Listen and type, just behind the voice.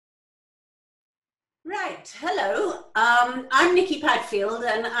Right, hello. I'm Nicky Padfield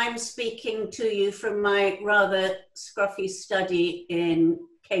and I'm speaking to you from my rather scruffy study in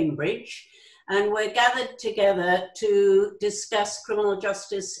Cambridge. And we're gathered together to discuss criminal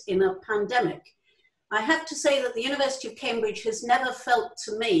justice in a pandemic. I have to say that the University of Cambridge has never felt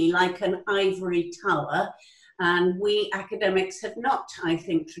to me like an ivory tower. And we academics have not, I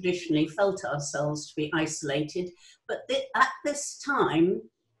think, traditionally felt ourselves to be isolated. But at this time,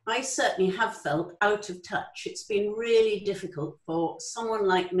 I certainly have felt out of touch. It's been really difficult for someone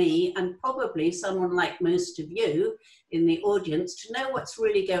like me, and probably someone like most of you in the audience, to know what's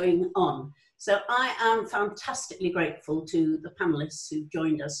really going on. So I am fantastically grateful to the panelists who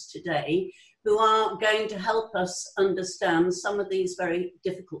joined us today, who are going to help us understand some of these very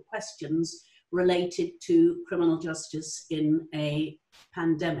difficult questions related to criminal justice in a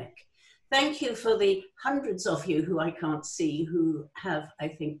pandemic. Thank you for the hundreds of you who I can't see who have, I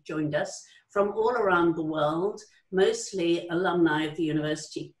think, joined us from all around the world, mostly alumni of the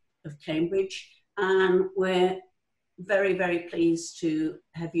University of Cambridge. And we're very, very pleased to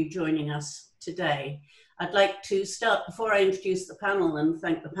have you joining us today. I'd like to start, before I introduce the panel and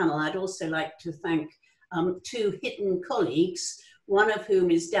thank the panel, I'd also like to thank two hidden colleagues, one of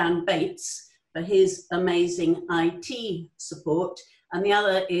whom is Dan Bates for his amazing IT support, and the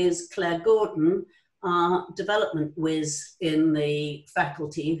other is Claire Gordon, our development whiz in the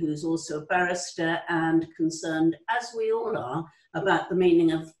faculty, who's also a barrister and concerned, as we all are, about the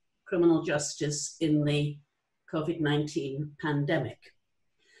meaning of criminal justice in the COVID-19 pandemic.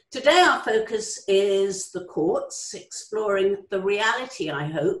 Today our focus is the courts, exploring the reality, I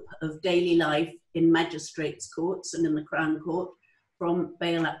hope, of daily life in magistrates' courts and in the Crown Court, from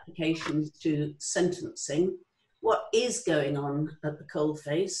bail applications to sentencing. What is going on at the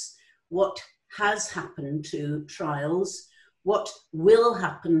coalface, what has happened to trials, what will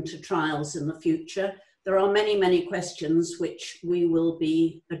happen to trials in the future. There are many, many questions which we will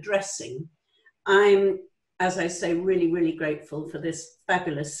be addressing. I'm, as I say, really, really grateful for this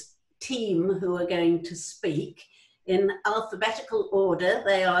fabulous team who are going to speak. In alphabetical order,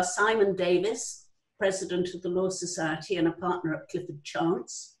 they are Simon Davis, President of the Law Society and a partner at Clifford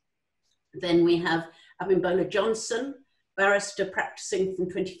Chance. Then we have Abimbola Johnson, barrister practicing from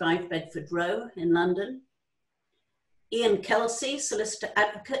 25 Bedford Row in London. Ian Kelsey, solicitor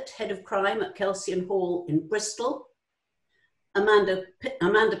advocate, head of crime at Kelsey and Hall in Bristol. Amanda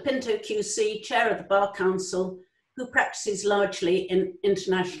Pinto QC, chair of the Bar Council, who practices largely in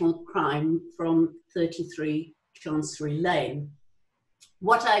international crime from 33 Chancery Lane.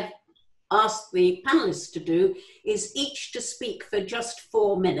 What I've asked the panelists to do is each to speak for just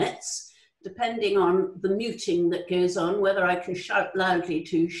 4 minutes, depending on the muting that goes on, whether I can shout loudly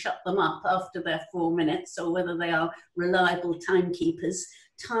to shut them up after their 4 minutes or whether they are reliable timekeepers.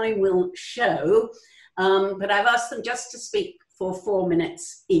 Time will show, but I've asked them just to speak for 4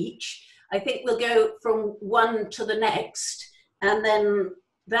 minutes each. I think we'll go from one to the next, and then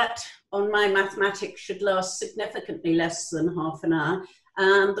that on my mathematics should last significantly less than half an hour,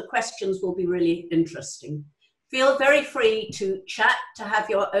 and the questions will be really interesting. Feel very free to chat, to have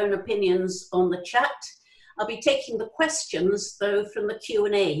your own opinions on the chat. I'll be taking the questions, though, from the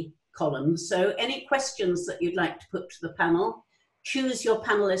Q&A column. So any questions that you'd like to put to the panel, choose your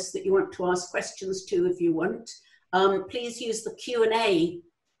panelists that you want to ask questions to if you want. Please use the Q&A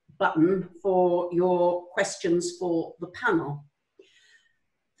button for your questions for the panel.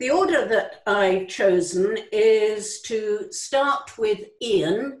 The order that I've chosen is to start with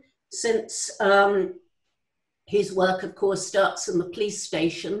Ian, since his work, of course, starts in the police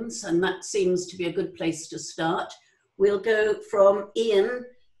stations, and that seems to be a good place to start. We'll go from Ian,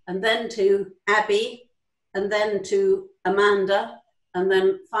 and then to Abby, and then to Amanda, and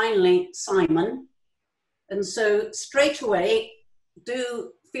then finally Simon. And so straight away,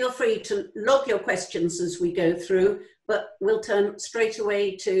 do feel free to log your questions as we go through, but we'll turn straight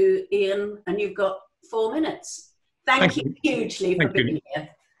away to Ian, and you've got 4 minutes. Thank you hugely for being here.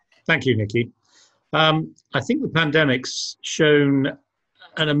 Thank you, Nicky. I think the pandemic's shown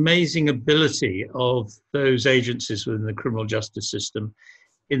an amazing ability of those agencies within the criminal justice system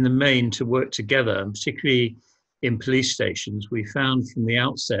in the main to work together, and particularly in police stations. We found from the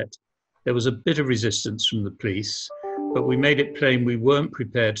outset there was a bit of resistance from the police, but we made it plain we weren't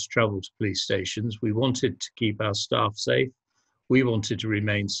prepared to travel to police stations. We wanted to keep our staff safe. We wanted to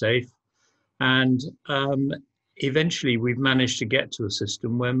remain safe. And eventually we've managed to get to a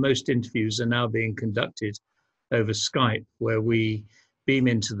system where most interviews are now being conducted over Skype, where we beam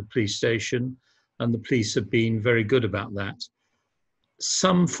into the police station, and the police have been very good about that.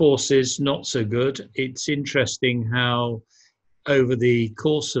 Some forces not so good. It's interesting how over the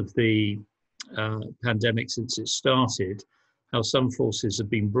course of the pandemic since it started, how some forces have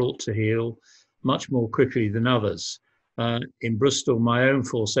been brought to heel much more quickly than others. In Bristol, my own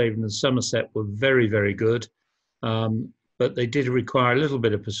force, Avon and Somerset, were very, very good, but they did require a little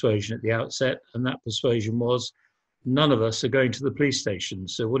bit of persuasion at the outset, and that persuasion was, none of us are going to the police station,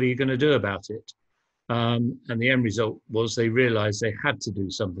 so what are you going to do about it? And the end result was they realised they had to do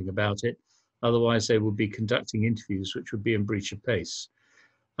something about it, otherwise they would be conducting interviews which would be in breach of pace.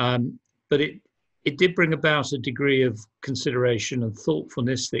 But it did bring about a degree of consideration and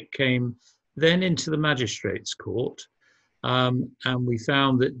thoughtfulness that came then into the magistrates' court. And we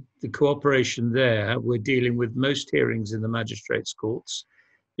found that the cooperation there, we're dealing with most hearings in the magistrates' courts.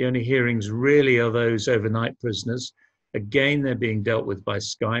 The only hearings really are those overnight prisoners. Again, they're being dealt with by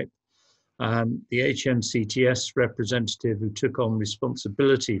Skype. The HMCTS representative who took on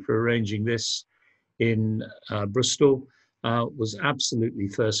responsibility for arranging this in Bristol was absolutely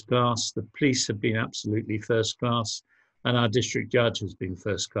first class. The police have been absolutely first class, and our district judge has been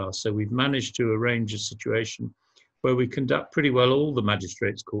first class. So we've managed to arrange a situation where we conduct pretty well all the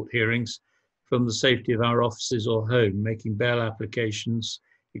magistrates' court hearings from the safety of our offices or home, making bail applications,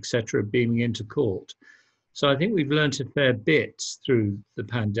 etc., beaming into court. So I think we've learned a fair bit through the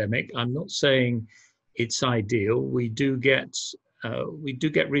pandemic. I'm not saying it's ideal. We do get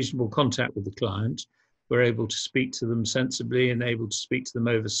reasonable contact with the client. We're able to speak to them sensibly and able to speak to them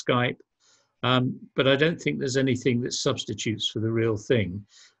over Skype. But I don't think there's anything that substitutes for the real thing.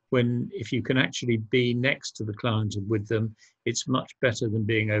 If you can actually be next to the client and with them, it's much better than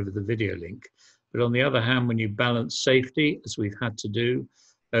being over the video link. But on the other hand, when you balance safety, as we've had to do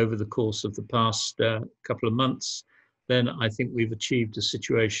over the course of the past couple of months, then I think we've achieved a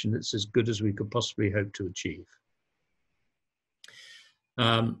situation that's as good as we could possibly hope to achieve.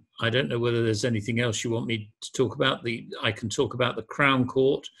 I don't know whether there's anything else you want me to talk about. I can talk about the Crown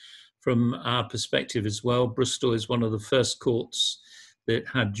Court from our perspective as well. Bristol is one of the first courts that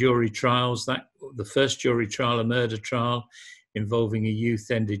had jury trials. The first jury trial, a murder trial involving a youth,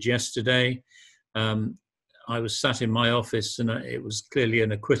 ended yesterday. I was sat in my office and it was clearly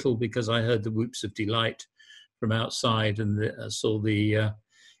an acquittal because I heard the whoops of delight from outside and saw the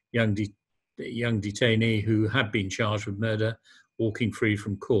young detainee who had been charged with murder walking free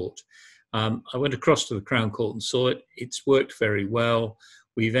from court. I went across to the Crown Court and saw it. It's worked very well.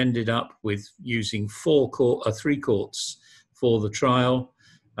 We've ended up with using three courts for the trial,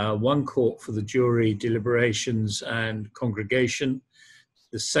 one court for the jury deliberations and congregation,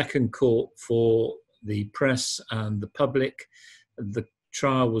 the second court for the press and the public. The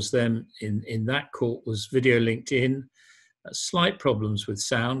trial was then in that court was video linked in, slight problems with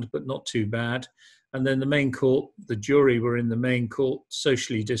sound, but not too bad. And then the main court, the jury were in the main court,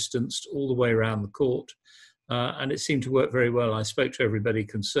 socially distanced all the way around the court. And it seemed to work very well. I spoke to everybody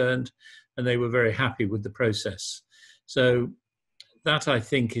concerned and they were very happy with the process. So that, I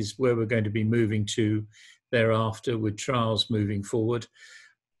think, is where we're going to be moving to thereafter with trials moving forward.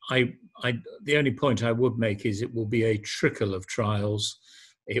 The only point I would make is it will be a trickle of trials.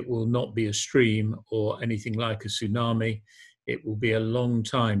 It will not be a stream or anything like a tsunami. It will be a long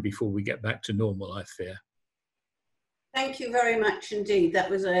time before we get back to normal, I fear. Thank you very much indeed. That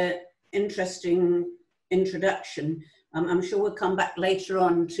was an interesting introduction. I'm sure we'll come back later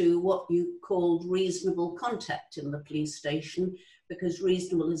on to what you called reasonable contact in the police station, because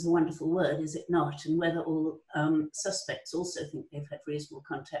reasonable is a wonderful word, is it not? And whether all suspects also think they've had reasonable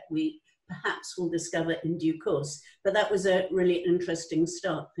contact, we perhaps will discover in due course. But that was a really interesting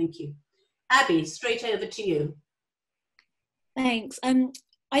start. Thank you. Abby, straight over to you. Thanks.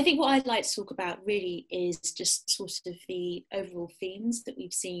 I think what I'd like to talk about really is just sort of the overall themes that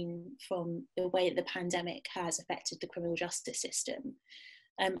we've seen from the way that the pandemic has affected the criminal justice system.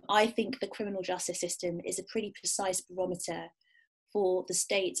 I think the criminal justice system is a pretty precise barometer for the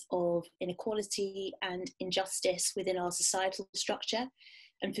state of inequality and injustice within our societal structure.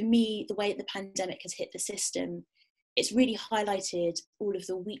 And for me, the way that the pandemic has hit the system, it's really highlighted all of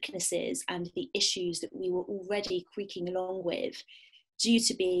the weaknesses and the issues that we were already creaking along with due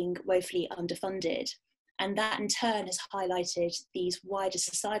to being woefully underfunded. And that in turn has highlighted these wider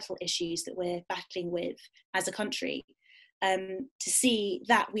societal issues that we're battling with as a country. To see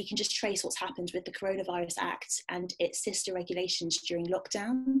that, we can just trace what's happened with the Coronavirus Act and its sister regulations during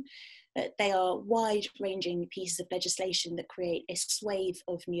lockdown. They are wide-ranging pieces of legislation that create a swathe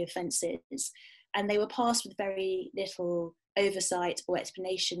of new offences, and they were passed with very little oversight or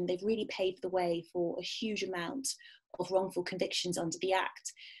explanation. They've really paved the way for a huge amount of wrongful convictions under the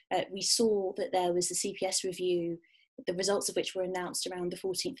Act. We saw that there was a CPS review, the results of which were announced around the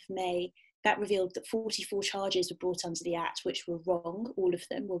 14th of May, that revealed that 44 charges were brought under the Act, which were wrong, all of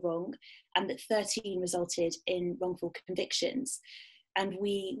them were wrong, and that 13 resulted in wrongful convictions. And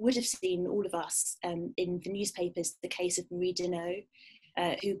we would have seen, all of us, in the newspapers, the case of Marie Deneau,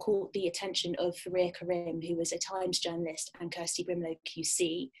 who caught the attention of Faria Karim, who was a Times journalist, and Kirsty Brimlow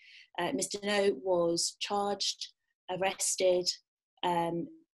QC. Ms Deneau was charged, arrested,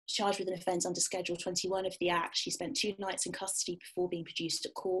 charged with an offence under Schedule 21 of the Act. She spent 2 nights in custody before being produced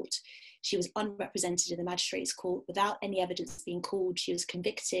at court. She was unrepresented in the magistrates' court without any evidence being called. She was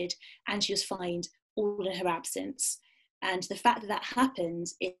convicted and she was fined, all in her absence. And the fact that that happened,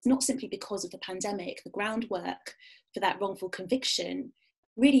 it's not simply because of the pandemic. The groundwork for that wrongful conviction,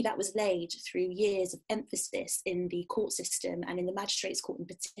 really that was laid through years of emphasis in the court system and in the magistrates' court in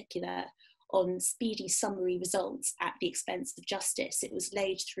particular on speedy summary results at the expense of justice. It was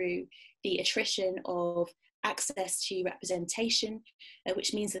laid through the attrition of access to representation,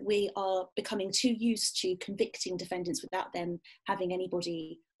 which means that we are becoming too used to convicting defendants without them having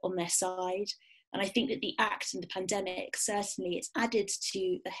anybody on their side. And I think that the Act and the pandemic, certainly it's added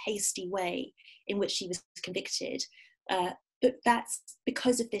to the hasty way in which she was convicted. But that's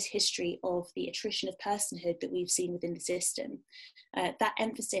because of this history of the attrition of personhood that we've seen within the system. That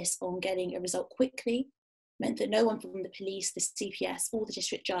emphasis on getting a result quickly meant that no one from the police, the CPS, or the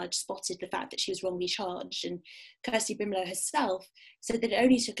district judge spotted the fact that she was wrongly charged. And Kirsty Brimlow herself said that it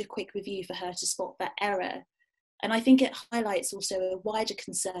only took a quick review for her to spot that error. And I think it highlights also a wider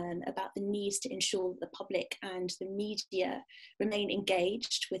concern about the need to ensure that the public and the media remain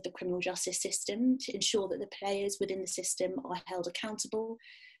engaged with the criminal justice system, to ensure that the players within the system are held accountable,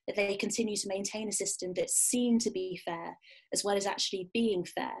 that they continue to maintain a system that seemed to be fair, as well as actually being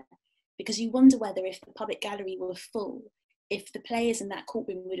fair. Because you wonder whether if the public gallery were full, if the players in that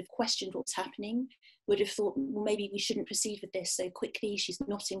courtroom would have questioned what's happening, would have thought, well, maybe we shouldn't proceed with this so quickly. She's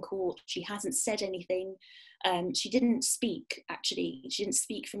not in court. She hasn't said anything. She didn't speak, actually. She didn't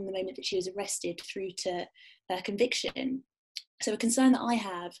speak from the moment that she was arrested through to her conviction. So a concern that I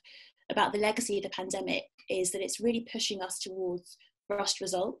have about the legacy of the pandemic is that it's really pushing us towards rushed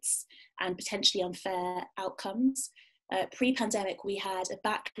results and potentially unfair outcomes. Pre-pandemic, we had a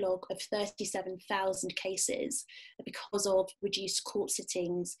backlog of 37,000 cases because of reduced court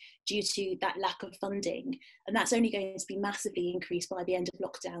sittings due to that lack of funding. And that's only going to be massively increased by the end of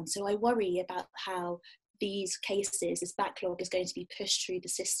lockdown. So I worry about how these cases, this backlog is going to be pushed through the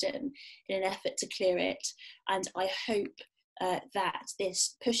system in an effort to clear it. And I hope that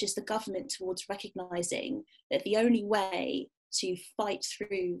this pushes the government towards recognising that the only way to fight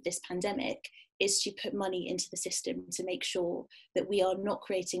through this pandemic is to put money into the system to make sure that we are not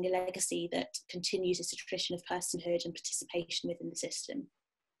creating a legacy that continues this attrition of personhood and participation within the system.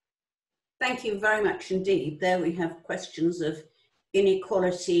 Thank you very much indeed. There we have questions of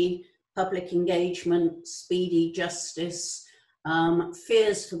inequality, public engagement, speedy justice,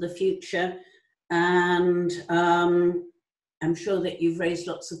 fears for the future, and I'm sure that you've raised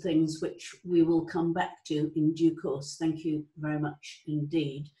lots of things which we will come back to in due course. Thank you very much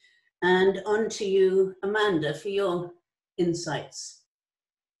indeed. And on to you, Amanda, for your insights.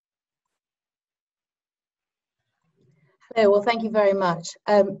 Hello, well, thank you very much.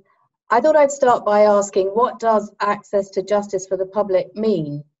 I thought I'd start by asking, what does access to justice for the public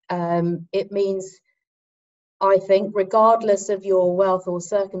mean? It means, I think, regardless of your wealth or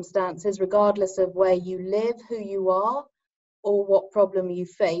circumstances, regardless of where you live, who you are, or what problem you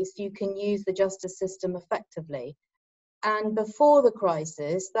face, you can use the justice system effectively. And before the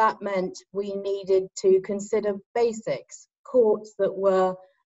crisis, that meant we needed to consider basics, courts that were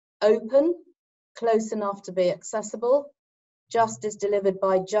open, close enough to be accessible, justice delivered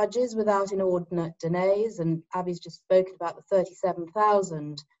by judges without inordinate delays, and Abby's just spoken about the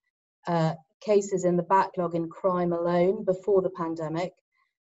 37,000 cases in the backlog in crime alone before the pandemic,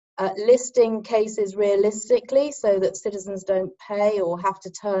 listing cases realistically so that citizens don't pay or have to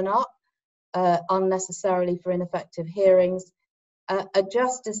turn up unnecessarily for ineffective hearings, a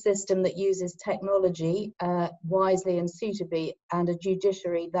justice system that uses technology wisely and suitably, and a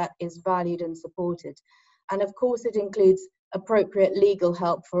judiciary that is valued and supported. And of course it includes appropriate legal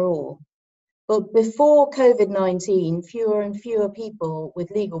help for all. But before COVID-19, fewer and fewer people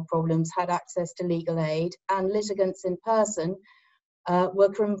with legal problems had access to legal aid, and litigants in person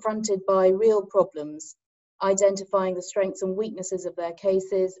were confronted by real problems, identifying the strengths and weaknesses of their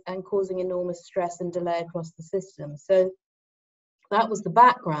cases and causing enormous stress and delay across the system. So that was the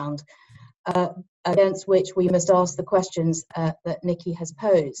background against which we must ask the questions that Nicky has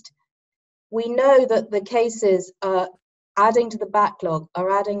posed. We know that the cases adding to the backlog are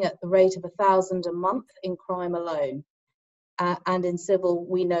adding at the rate of 1,000 a month in crime alone. and in civil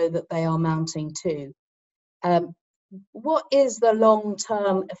we know that they are mounting too. What is the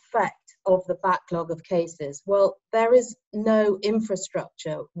long-term effect of the backlog of cases? Well, there is no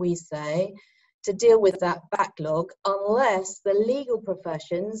infrastructure, we say, to deal with that backlog unless the legal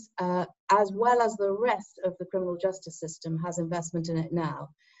professions, as well as the rest of the criminal justice system, has investment in it now.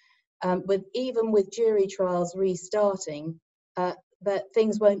 Even with jury trials restarting, that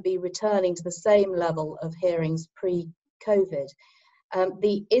things won't be returning to the same level of hearings pre-COVID.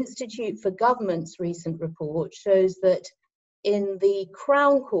 The Institute for Government's recent report shows that in the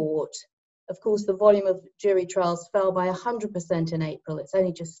Crown Court, of course, the volume of jury trials fell by 100% in April. It's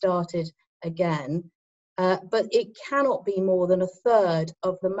only just started again, but it cannot be more than a third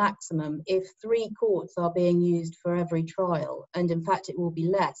of the maximum if 3 courts are being used for every trial. And in fact, it will be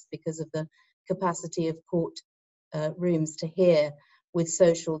less because of the capacity of court rooms to hear with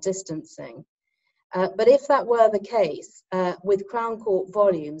social distancing. But if that were the case, with Crown Court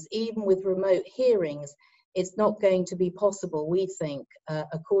volumes, even with remote hearings, it's not going to be possible, we think,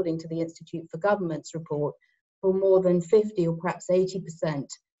 according to the Institute for Government's report, for more than 50 or perhaps 80%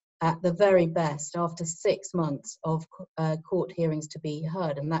 at the very best after 6 months of court hearings to be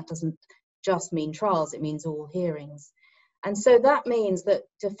heard. And that doesn't just mean trials, it means all hearings. And so that means that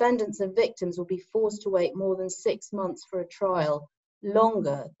defendants and victims will be forced to wait more than 6 months for a trial,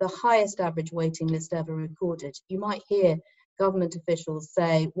 longer, the highest average waiting list ever recorded. You might hear government officials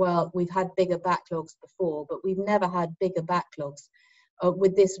say, well, we've had bigger backlogs before, but we've never had bigger backlogs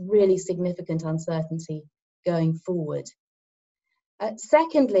with this really significant uncertainty going forward.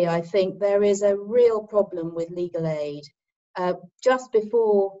 Secondly, I think there is a real problem with legal aid. Just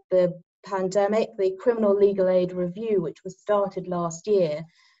before the pandemic, the Criminal Legal Aid Review, which was started last year,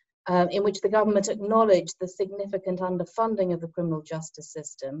 in which the government acknowledged the significant underfunding of the criminal justice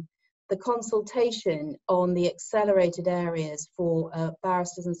system, the consultation on the accelerated areas for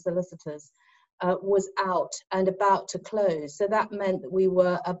barristers and solicitors was out and about to close. So that meant that we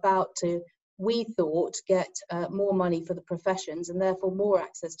were about to, we thought, get more money for the professions and therefore more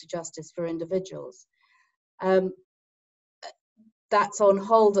access to justice for individuals. That's on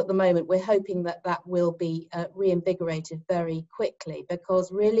hold at the moment. We're hoping that that will be reinvigorated very quickly,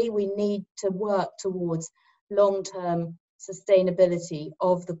 because really we need to work towards long-term sustainability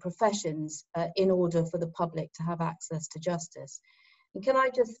of the professions in order for the public to have access to justice. And can I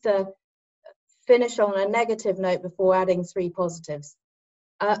just finish on a negative note before adding 3 positives?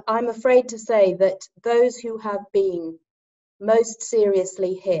 I'm afraid to say that those who have been most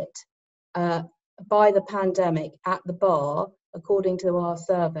seriously hit by the pandemic at the bar, according to our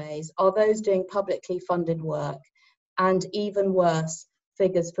surveys, are those doing publicly funded work, and even worse,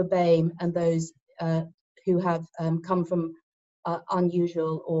 figures for BAME and those who have come from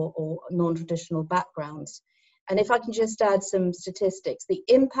unusual or non-traditional backgrounds. And if I can just add some statistics, the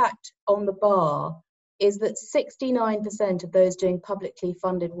impact on the bar is that 69% of those doing publicly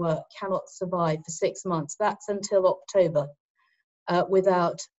funded work cannot survive for 6 months. That's until October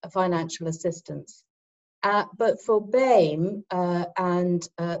without financial assistance. But for BAME and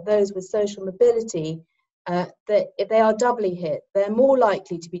those with social mobility, they are doubly hit. They're more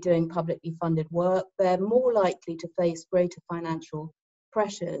likely to be doing publicly funded work. They're more likely to face greater financial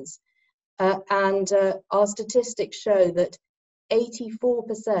pressures. And our statistics show that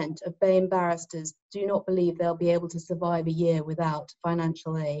 84% of BAME barristers do not believe they'll be able to survive a year without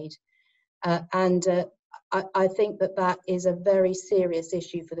financial aid. I think that that is a very serious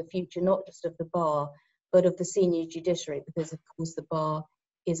issue for the future, not just of the bar, but of the senior judiciary, because of course the bar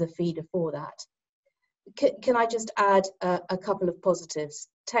is a feeder for that. Can I just add a couple of positives?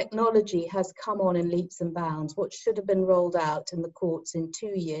 Technology has come on in leaps and bounds. What should have been rolled out in the courts in 2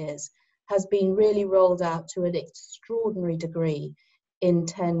 years has been really rolled out to an extraordinary degree in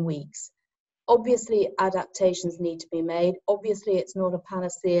 10 weeks. Obviously, adaptations need to be made. Obviously, it's not a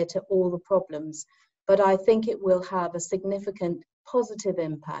panacea to all the problems, but I think it will have a significant positive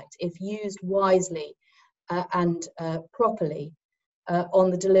impact if used wisely and properly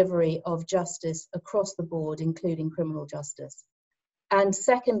on the delivery of justice across the board, including criminal justice. And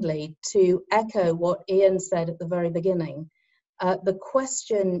secondly, to echo what Ian said at the very beginning, the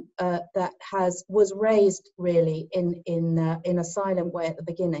question that was raised really in a silent way at the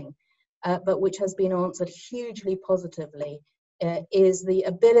beginning, but which has been answered hugely positively, is the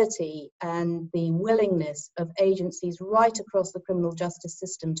ability and the willingness of agencies right across the criminal justice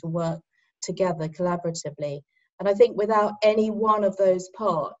system to work together collaboratively. And I think without any one of those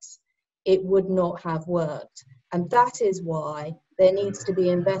parts, it would not have worked. And that is why there needs to be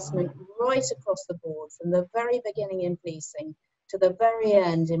investment right across the board, from the very beginning in policing to the very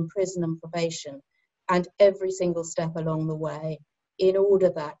end in prison and probation. and every single step along the way, in order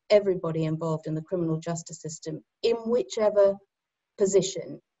that everybody involved in the criminal justice system, in whichever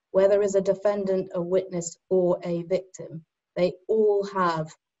position, whether as a defendant, a witness, or a victim, they all have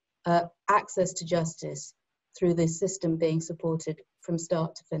access to justice through this system being supported from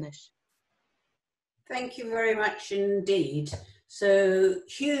start to finish. Thank you very much indeed. So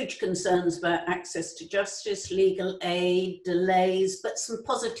huge concerns about access to justice, legal aid, delays, but some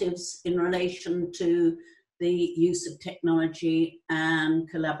positives in relation to the use of technology and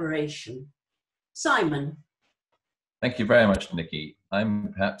collaboration. Simon. Thank you very much, Nicky.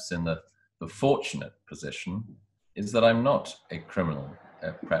 I'm perhaps in the fortunate position is that I'm not a criminal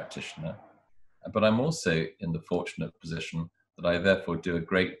practitioner, but I'm also in the fortunate position that I therefore do a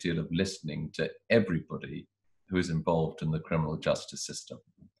great deal of listening to everybody who is involved in the criminal justice system.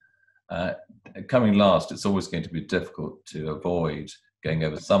 Coming last, it's always going to be difficult to avoid going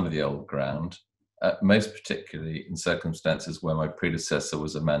over some of the old ground, most particularly in circumstances where my predecessor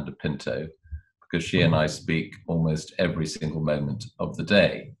was Amanda Pinto, because she and I speak almost every single moment of the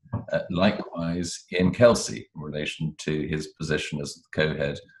day. Likewise, Ian Kelsey, in relation to his position as the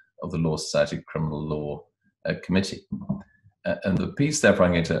co-head of the Law Society Criminal Law Committee. And the piece, therefore,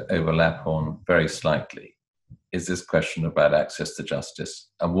 I'm going to overlap on very slightly is this question about access to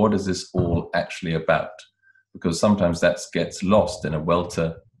justice. And what is this all actually about? Because sometimes that gets lost in a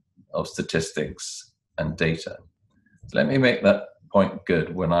welter of statistics and data. So let me make that point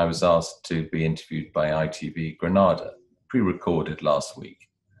good when I was asked to be interviewed by ITV Granada, pre-recorded last week.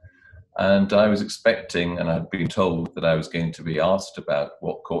 And I was expecting, and I'd been told that I was going to be asked about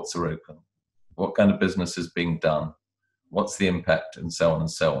what courts are open, what kind of business is being done, what's the impact, and so on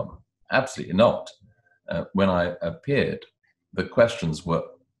and so on. Absolutely not. When I appeared, the questions were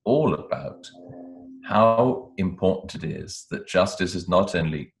all about how important it is that justice is not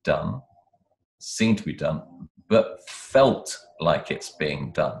only done, seen to be done, but felt like it's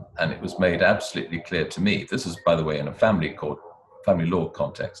being done. And it was made absolutely clear to me, this is, by the way, in a family law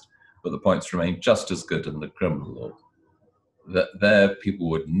context, but the points remain just as good in the criminal law, that there people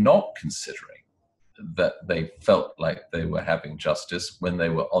were not considering that they felt like they were having justice when they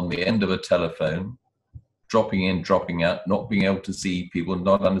were on the end of a telephone, dropping in, dropping out, not being able to see people,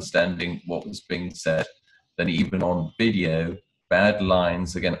 not understanding what was being said, then even on video, bad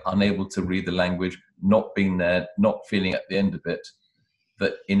lines, again, unable to read the language, not being there, not feeling at the end of it,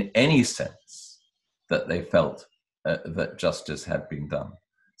 that in any sense that they felt that justice had been done.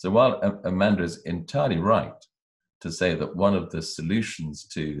 So while Amanda is entirely right to say that one of the solutions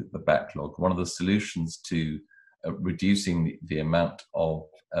to the backlog, one of the solutions to reducing the amount of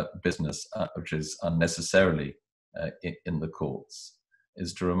business which is unnecessarily in the courts,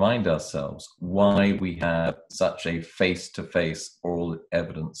 is to remind ourselves why we have such a face-to-face oral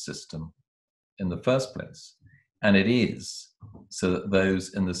evidence system in the first place. And it is so that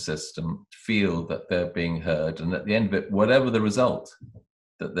those in the system feel that they're being heard, and at the end of it, whatever the result,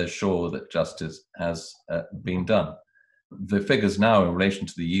 that they're sure that justice has been done. The figures now in relation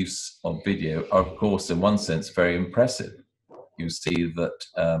to the use of video are, of course, in one sense, very impressive. You see that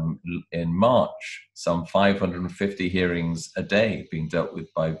in March, some 550 hearings a day being dealt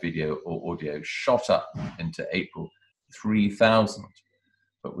with by video or audio, shot up into April, 3,000.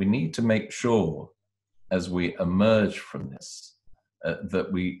 But we need to make sure, as we emerge from this,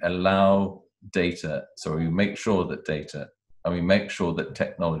 that we allow data, so we make sure that data, and we make sure that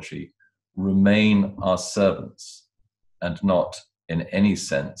technology remain our servants and not, in any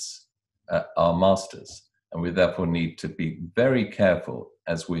sense, our masters. And we therefore need to be very careful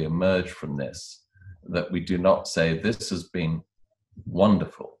as we emerge from this, that we do not say, this has been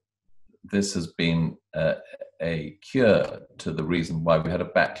wonderful. This has been a cure to the reason why we had a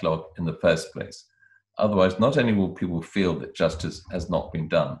backlog in the first place. Otherwise, not only will people feel that justice has not been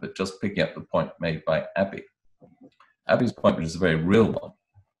done, but just picking up the point made by Abby. Abby's point, which is a very real one,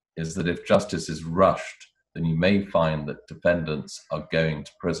 is that if justice is rushed, then you may find that defendants are going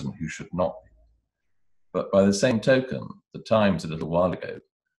to prison who should not be. But by the same token, the Times a little while ago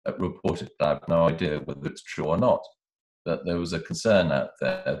reported, I have no idea whether it's true or not, that there was a concern out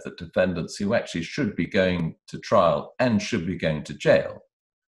there that defendants who actually should be going to trial and should be going to jail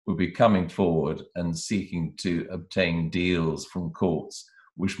would be coming forward and seeking to obtain deals from courts,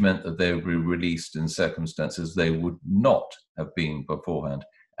 which meant that they would be released in circumstances they would not have been beforehand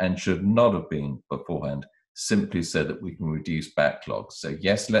and should not have been beforehand, simply so that we can reduce backlogs. So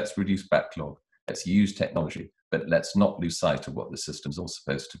yes, let's reduce backlog, let's use technology, but let's not lose sight of what the system's all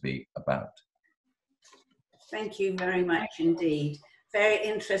supposed to be about. Thank you very much indeed. Very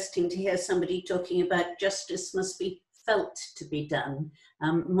interesting to hear somebody talking about justice must be felt to be done.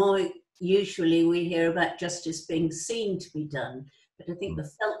 usually we hear about justice being seen to be done, but I think the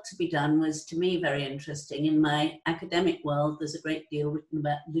felt to be done was, to me, very interesting. In my academic world, there's a great deal written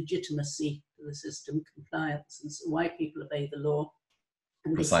about legitimacy of the system, compliance, and so why people obey the law.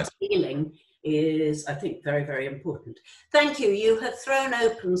 And this feeling is, I think, very, very important. Thank you. You have thrown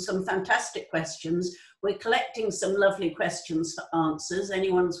open some fantastic questions. We're collecting some lovely questions for answers.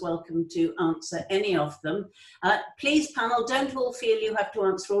 Anyone's welcome to answer any of them. Please, panel, don't all feel you have to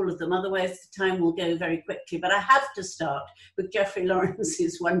answer all of them, otherwise the time will go very quickly. But I have to start with Geoffrey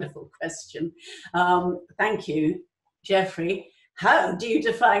Lawrence's wonderful question. Thank you, Geoffrey. How do you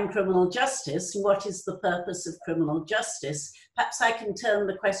define criminal justice? What is the purpose of criminal justice? Perhaps I can turn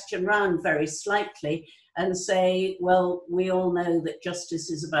the question round very slightly and say, well, we all know that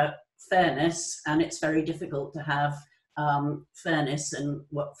justice is about fairness, and it's very difficult to have fairness in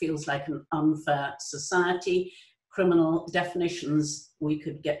what feels like an unfair society. Criminal definitions, we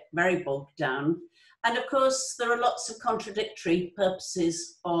could get very bogged down. And of course, there are lots of contradictory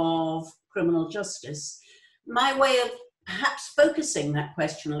purposes of criminal justice. My way of perhaps focusing that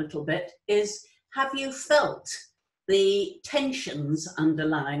question a little bit is, have you felt the tensions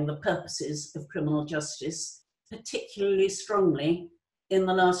underlying the purposes of criminal justice particularly strongly in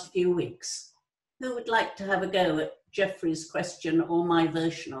the last few weeks? Who would like to have a go at Geoffrey's question or my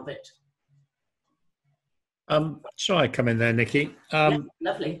version of it? Shall I come in there, Nicky? Yeah,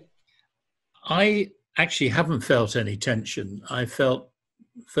 lovely. I actually haven't felt any tension. I felt,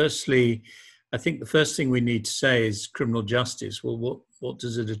 firstly, I think the first thing we need to say is criminal justice. Well, what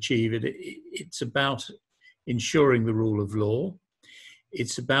does it achieve? It's about ensuring the rule of law.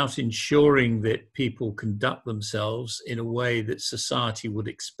 It's about ensuring that people conduct themselves in a way that society would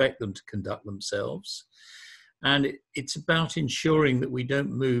expect them to conduct themselves. And it's about ensuring that we don't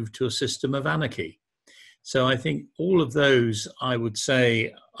move to a system of anarchy. So I think all of those, I would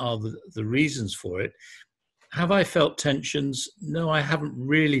say, are the reasons for it. Have I felt tensions? No, I haven't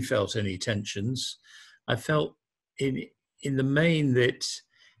really felt any tensions. I felt in the main that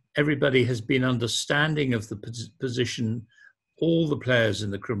everybody has been understanding of the position all the players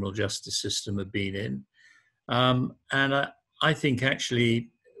in the criminal justice system have been in. And I think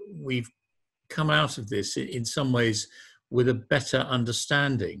actually we've come out of this in some ways with a better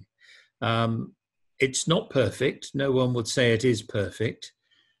understanding. It's not perfect. No one would say it is perfect.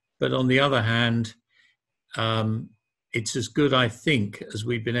 But on the other hand, it's as good, I think, as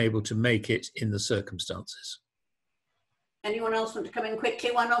we've been able to make it in the circumstances. Anyone else want to come in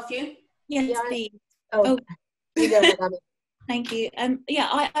quickly, one of you? Yes, please. Oh. You go ahead, Abby. Thank you.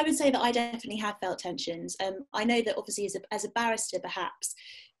 Yeah, I would say that I definitely have felt tensions. I know that obviously as a barrister, perhaps,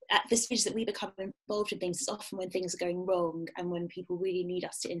 at the stage that we become involved in things is often when things are going wrong and when people really need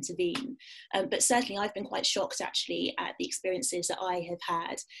us to intervene. But certainly I've been quite shocked actually at the experiences that I have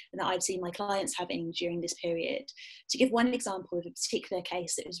had and that I've seen my clients having during this period. To give one example of a particular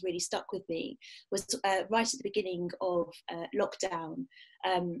case that has really stuck with me was right at the beginning of lockdown,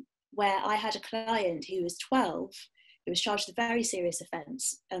 where I had a client who was 12, who was charged with a very serious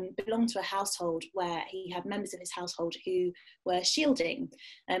offence, belonged to a household where he had members of his household who were shielding,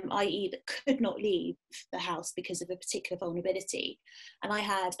 i.e. that could not leave the house because of a particular vulnerability. And I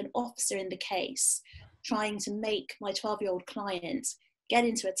had an officer in the case trying to make my 12-year-old client get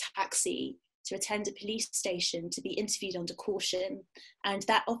into a taxi to attend a police station to be interviewed under caution. And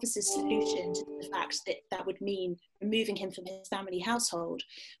that officer's solution to the fact that that would mean removing him from his family household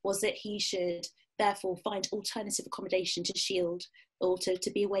was that he should therefore find alternative accommodation to shield or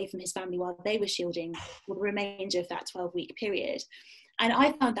to be away from his family while they were shielding for the remainder of that 12-week period. And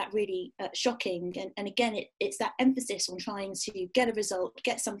I found that really shocking. And again, it's that emphasis on trying to get a result,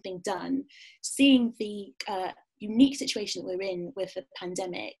 get something done, seeing the unique situation that we're in with the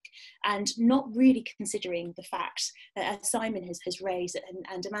pandemic and not really considering the fact that, as Simon has raised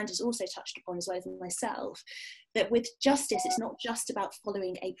and Amanda's also touched upon as well as myself, that with justice, it's not just about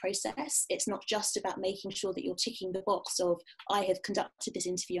following a process. It's not just about making sure that you're ticking the box of, I have conducted this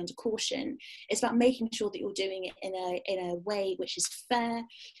interview under caution. It's about making sure that you're doing it in a way which is fair,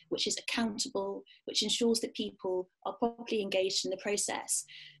 which is accountable, which ensures that people are properly engaged in the process.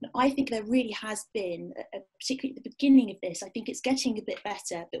 And I think there really has been, particularly at the beginning of this, I think it's getting a bit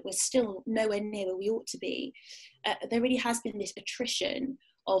better, but we're still nowhere near where we ought to be. There really has been this attrition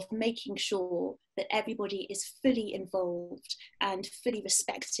of making sure that everybody is fully involved and fully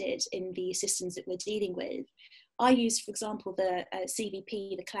respected in the systems that we're dealing with. I used, for example, the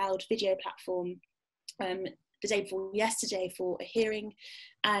CVP, the cloud video platform, the day before yesterday for a hearing,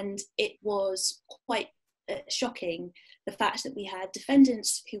 and it was quite shocking the fact that we had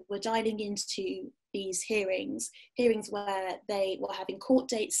defendants who were dialing into these hearings where they were having court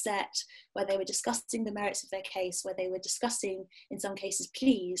dates set, where they were discussing the merits of their case, where they were discussing, in some cases,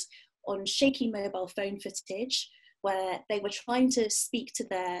 pleas on shaky mobile phone footage, where they were trying to speak to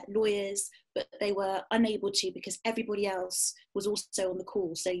their lawyers, but they were unable to because everybody else was also on the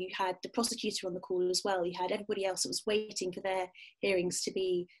call. So you had the prosecutor on the call as well. You had everybody else that was waiting for their hearings to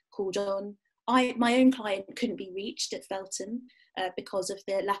be called on. My own client couldn't be reached at Feltham because of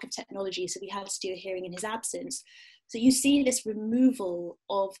the lack of technology, so we had to do a hearing in his absence. So you see this removal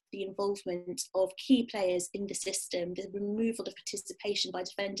of the involvement of key players in the system, the removal of participation by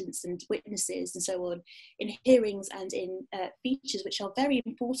defendants and witnesses and so on in hearings and in features which are very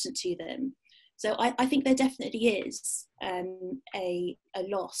important to them. So I think there definitely is a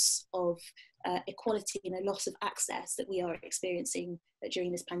loss of equality and a loss of access that we are experiencing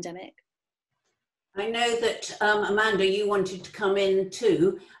during this pandemic. I know that, Amanda, you wanted to come in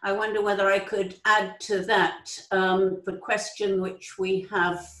too. I wonder whether I could add to that the question which we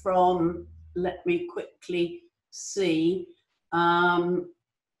have from, let me quickly see. Samuel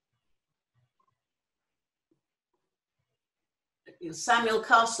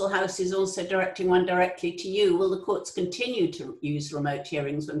Castlehouse is also directing one directly to you. Will the courts continue to use remote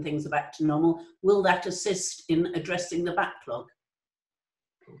hearings when things are back to normal? Will that assist in addressing the backlog?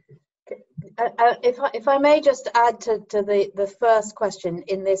 If I may just add to the first question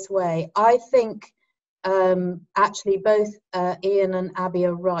in this way, I think actually both Ian and Abby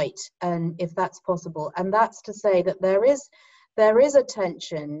are right, and if that's possible, and that's to say that there is a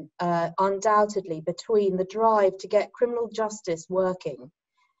tension undoubtedly between the drive to get criminal justice working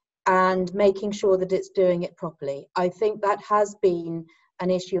and making sure that it's doing it properly. I think that has been an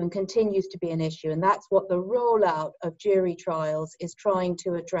issue and continues to be an issue, and that's what the rollout of jury trials is trying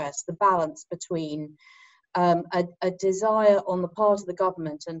to address, the balance between a desire on the part of the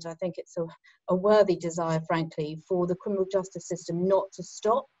government, and I think it's a worthy desire, frankly, for the criminal justice system not to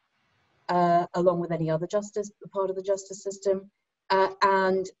stop, along with any other part of the justice system,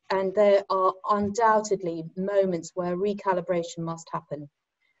 and there are undoubtedly moments where recalibration must happen.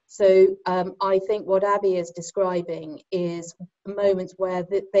 So I think what Abby is describing is moments where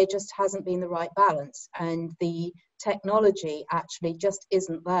there just hasn't been the right balance, and the technology actually just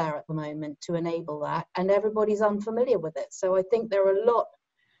isn't there at the moment to enable that, and everybody's unfamiliar with it. So I think there are a lot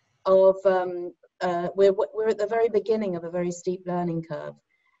of, we're at the very beginning of a very steep learning curve.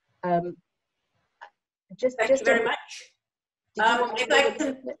 Thank you very much.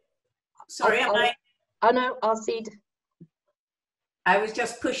 Sorry, I'll cede. I was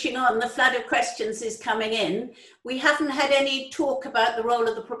just pushing on. The flood of questions is coming in. We haven't had any talk about the role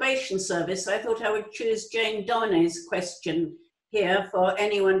of the probation service, so I thought I would choose Jane Dominey's question here for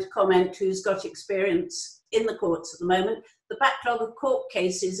anyone to comment who's got experience in the courts at the moment. The backlog of court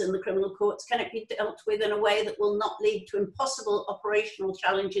cases in the criminal courts, can it be dealt with in a way that will not lead to impossible operational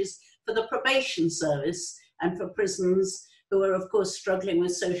challenges for the probation service and for prisons who are, of course, struggling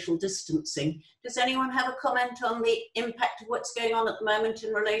with social distancing? Does anyone have a comment on the impact of what's going on at the moment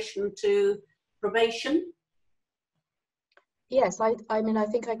in relation to probation? Yes, I mean, I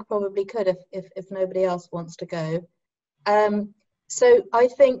think I probably could if nobody else wants to go. So I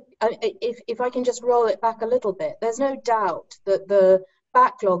think if I can just roll it back a little bit, there's no doubt that the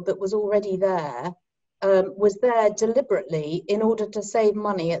backlog that was already there was there deliberately in order to save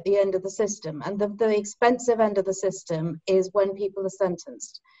money at the end of the system. And the expensive end of the system is when people are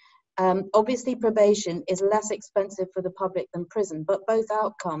sentenced. Obviously, probation is less expensive for the public than prison, but both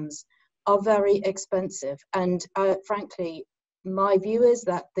outcomes are very expensive. And frankly, my view is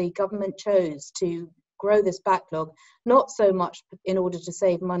that the government chose to grow this backlog, not so much in order to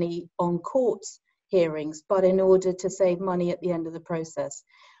save money on courts hearings, but in order to save money at the end of the process.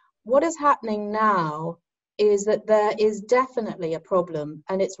 What is happening now is that there is definitely a problem,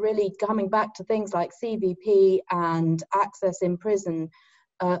 and it's really coming back to things like CVP and access in prison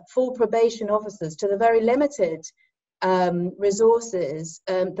for probation officers to the very limited resources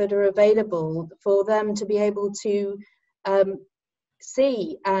that are available for them to be able to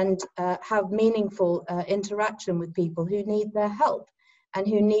see and have meaningful interaction with people who need their help and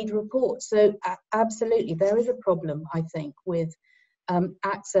who need reports. So absolutely, there is a problem, I think, with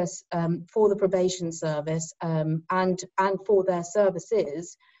access for the probation service and for their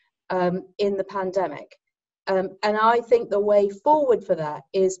services in the pandemic. And I think the way forward for that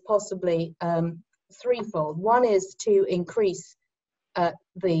is possibly threefold. One is to increase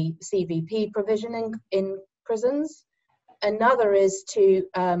the CVP provision in prisons. Another is to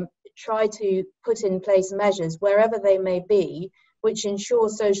try to put in place measures wherever they may be which ensure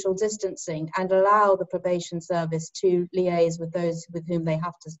social distancing and allow the probation service to liaise with those with whom they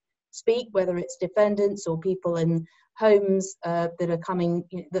have to speak, whether it's defendants or people in homes that are coming,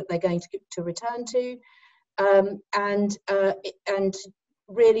 that they're going to return to, and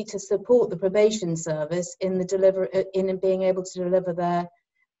really to support the probation service in being able to deliver their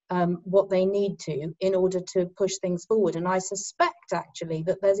what they need to in order to push things forward. And I suspect actually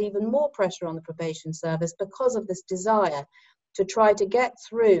that there's even more pressure on the probation service because of this desire to try to get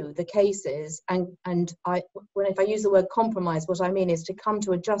through the cases, and if I use the word compromise, what I mean is to come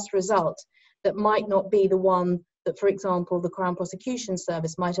to a just result that might not be the one that, for example, the Crown Prosecution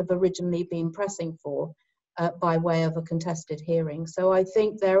Service might have originally been pressing for by way of a contested hearing. So I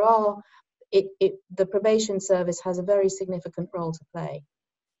think the probation service has a very significant role to play.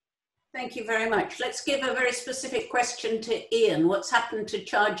 Thank you very much. Let's give a very specific question to Ian. What's happened to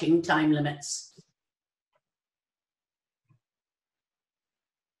charging time limits?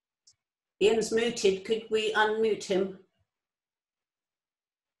 Ian's muted. Could we unmute him?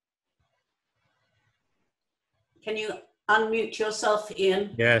 Can you unmute yourself,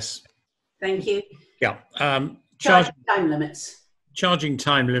 Ian? Yes. Thank you. Yeah. Charging time limits. Charging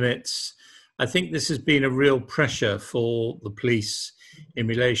time limits. I think this has been a real pressure for the police in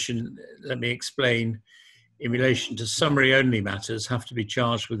relation, let me explain, in relation to summary-only matters have to be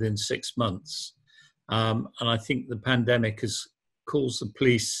charged within 6 months. And I think the pandemic has caused the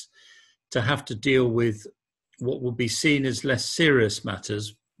police to have to deal with what will be seen as less serious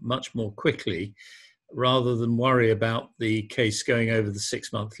matters much more quickly, rather than worry about the case going over the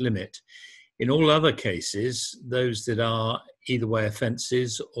 6-month limit. In all other cases, those that are either way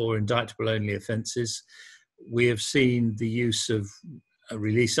offences or indictable only offences, we have seen the use of a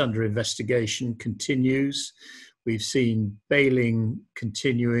release under investigation continues. We've seen bailing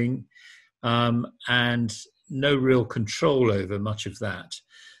continuing, and no real control over much of that.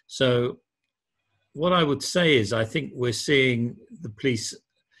 So what I would say is I think we're seeing the police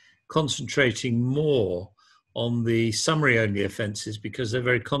concentrating more on the summary-only offences because they're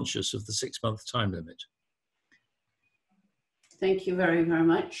very conscious of the 6-month time limit. Thank you very, very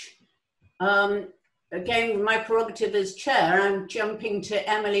much. Again, with my prerogative as chair, I'm jumping to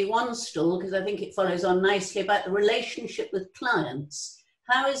Emily Wanstall because I think it follows on nicely about the relationship with clients.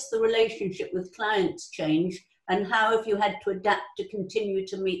 How has the relationship with clients changed, and how have you had to adapt to continue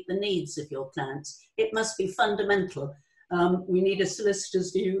to meet the needs of your clients? It must be fundamental. We need a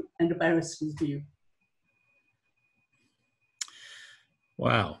solicitor's view and a barrister's view.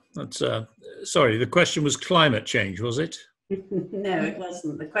 Wow, that's sorry, the question was climate change, was it? No, it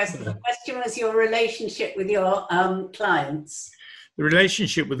wasn't. The question was your relationship with your clients. The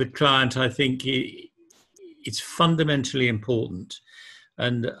relationship with the client, I think it's fundamentally important.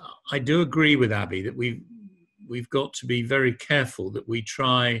 And I do agree with Abby that we've got to be very careful that we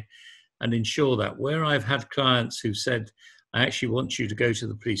try and ensure that where I've had clients who said, I actually want you to go to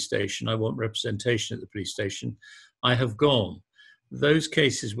the police station, I want representation at the police station, I have gone. Those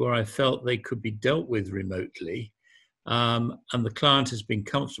cases where I felt they could be dealt with remotely, and the client has been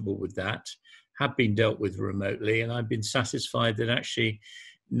comfortable with that, have been dealt with remotely, and I've been satisfied that actually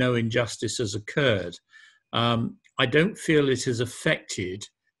no injustice has occurred. I don't feel it has affected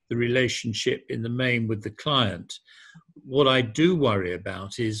the relationship in the main with the client. What I do worry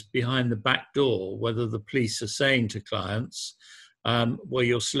about is behind the back door, whether the police are saying to clients, well,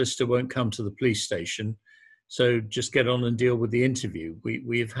 your solicitor won't come to the police station, so just get on and deal with the interview.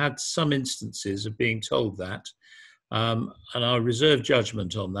 We've had some instances of being told that, and I'll reserve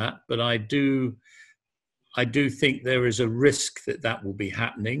judgment on that, but I do think there is a risk that that will be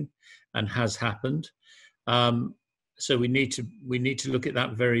happening and has happened. So we need to look at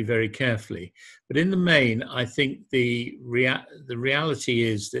that very, very carefully. But in the main, I think the reality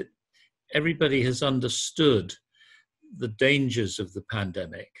is that everybody has understood the dangers of the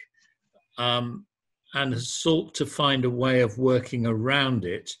pandemic, and has sought to find a way of working around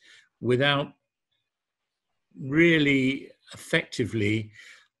it without really effectively.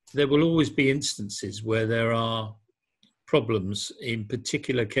 There will always be instances where there are problems in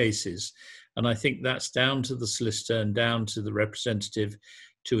particular cases. And I think that's down to the solicitor and down to the representative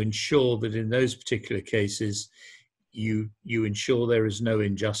to ensure that in those particular cases, you ensure there is no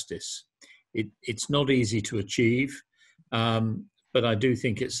injustice. It's not easy to achieve, but I do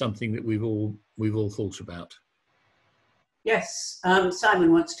think it's something that we've all thought about. Yes,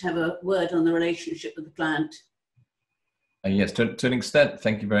 Simon wants to have a word on the relationship with the client. Yes, to an extent,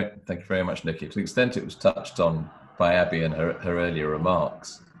 thank you very much, Nicky. To an extent, it was touched on by Abby in her earlier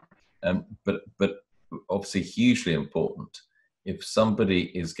remarks. But obviously hugely important. If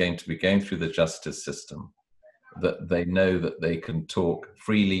somebody is going to be going through the justice system that they know that they can talk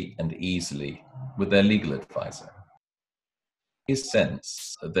freely and easily with their legal advisor. In a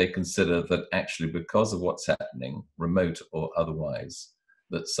sense, they consider that actually because of what's happening, remote or otherwise,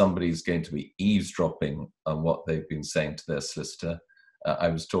 that somebody's going to be eavesdropping on what they've been saying to their solicitor. I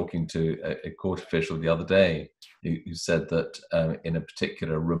was talking to a court official the other day who said that in a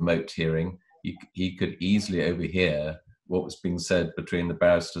particular remote hearing, he could easily overhear what was being said between the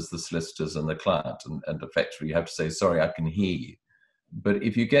barristers, the solicitors, and the client. And effectively, you have to say, sorry, I can hear you. But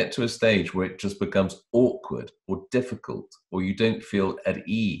if you get to a stage where it just becomes awkward or difficult, or you don't feel at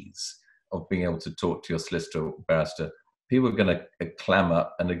ease of being able to talk to your solicitor or barrister, people are going to clam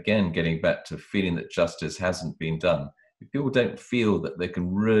up. And again, getting back to feeling that justice hasn't been done, if people don't feel that they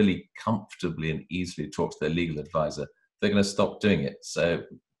can really comfortably and easily talk to their legal advisor, they're going to stop doing it. So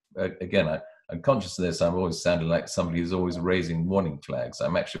again, I'm conscious of this. I'm always sounding like somebody who's always raising warning flags.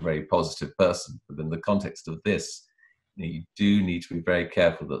 I'm actually a very positive person, but in the context of this, you do need to be very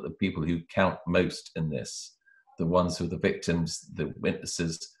careful that the people who count most in this, the ones who are the victims, the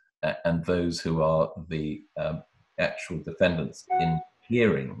witnesses, and those who are the actual defendants in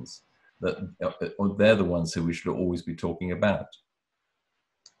hearings, that they're the ones who we should always be talking about.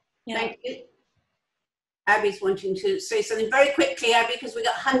 Yeah. Thank you. Abby's wanting to say something very quickly, Abby, because we've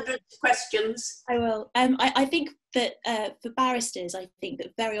got hundreds of questions. I will. I think that for barristers, I think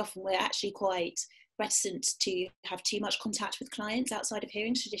that very often we're actually quite reticent to have too much contact with clients outside of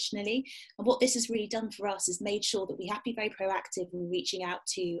hearings traditionally. And what this has really done for us is made sure that we have to be very proactive in reaching out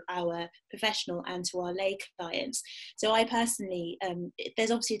to our professional and to our lay clients. So I personally,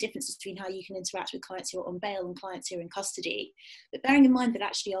 there's obviously a difference between how you can interact with clients who are on bail and clients who are in custody. But bearing in mind that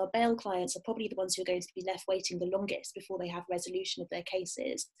actually our bail clients are probably the ones who are going to be left waiting the longest before they have resolution of their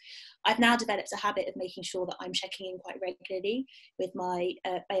cases, I've now developed a habit of making sure that I'm checking in quite regularly with my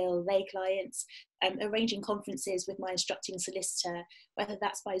bail lay clients, arranging conferences with my instructing solicitor, whether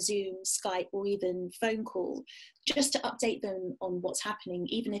that's by Zoom, Skype, or even phone call, just to update them on what's happening,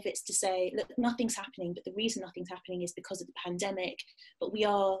 even if it's to say, look, nothing's happening, but the reason nothing's happening is because of the pandemic, but we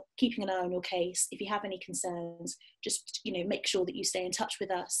are keeping an eye on your case. If you have any concerns, just make sure that you stay in touch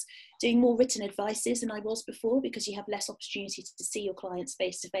with us. Doing more written advices than I was before, because you have less opportunity to see your clients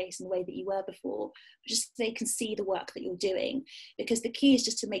face to face in the way that you were before, just so they can see the work that you're doing. Because the key is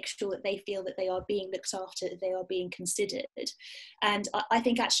just to make sure that they feel that they are being looked after, that they are being considered. And I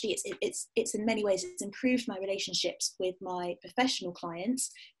think actually it's in many ways, it's improved my relationships with my professional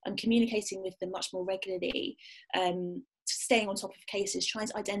clients. I'm communicating with them much more regularly, staying on top of cases, trying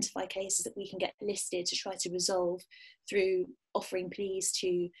to identify cases that we can get listed to try to resolve through offering pleas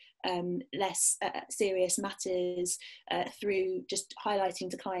to less serious matters, through just highlighting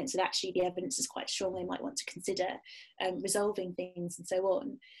to clients that actually the evidence is quite strong, they might want to consider resolving things and so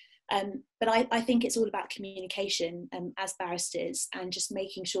on. But I think it's all about communication as barristers, and just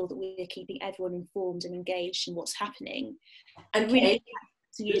making sure that we're keeping everyone informed and engaged in what's happening. And really,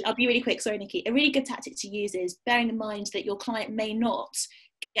 I'll be really quick, sorry Nicky, a really good tactic to use is bearing in mind that your client may not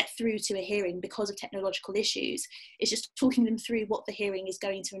get through to a hearing because of technological issues. It's just talking them through what the hearing is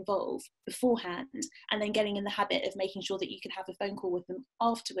going to involve beforehand, and then getting in the habit of making sure that you can have a phone call with them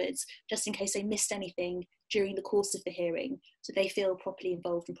afterwards, just in case they missed anything during the course of the hearing, so they feel properly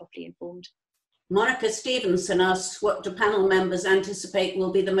involved and properly informed. Monica Stevenson asks, what do panel members anticipate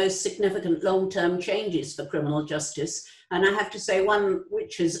will be the most significant long-term changes for criminal justice? And I have to say, one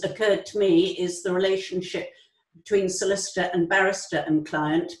which has occurred to me is the relationship between solicitor and barrister and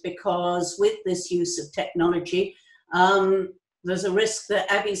client, because with this use of technology, there's a risk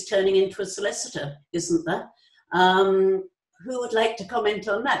that Abby's turning into a solicitor, isn't there? Who would like to comment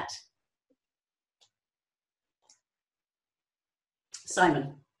on that?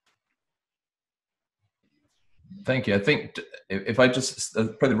 Simon. Thank you. I think if I just,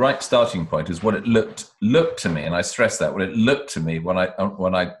 probably the right starting point is what it looked to me, and I stress that, what it looked to me when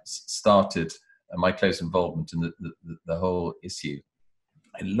I started my close involvement in the whole issue.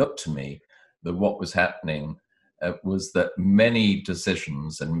 It looked to me that what was happening was that many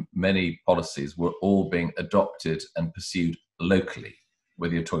decisions and many policies were all being adopted and pursued locally,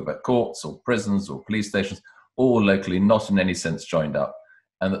 whether you're talking about courts or prisons or police stations, all locally, not in any sense joined up.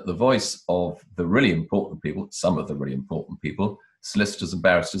 And that the voice of the really important people, some of the really important people, solicitors and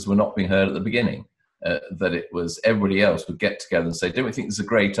barristers, were not being heard at the beginning. That it was everybody else would get together and say, don't we think this is a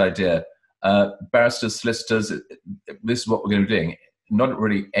great idea? Barristers, solicitors, this is what we're going to be doing. Not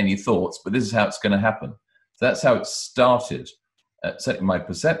really any thoughts, but this is how it's going to happen. So that's how it started. Certainly my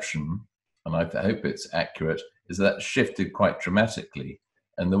perception, and I hope it's accurate, is that shifted quite dramatically.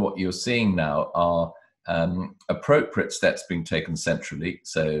 And then what you're seeing now are appropriate steps being taken centrally,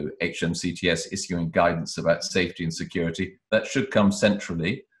 so HMCTS issuing guidance about safety and security, that should come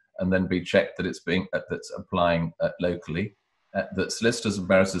centrally and then be checked that it's being that's applying locally. That solicitors and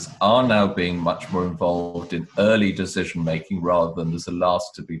barristers are now being much more involved in early decision making rather than as the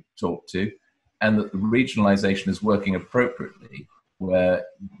last to be talked to, and that the regionalisation is working appropriately, where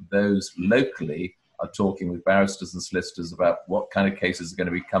those locally are talking with barristers and solicitors about what kind of cases are going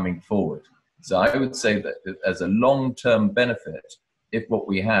to be coming forward. So I would say that as a long-term benefit, if what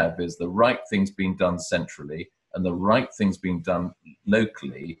we have is the right things being done centrally and the right things being done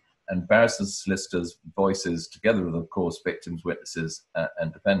locally, and barristers, solicitors, voices, together with, of course, victims, witnesses,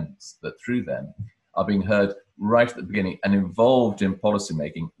 and defendants, that through them are being heard right at the beginning and involved in policy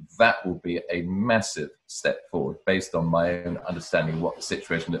making, that will be a massive step forward based on my own understanding of what the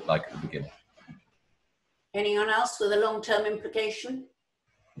situation looked like at the beginning. Anyone else with a long-term implication?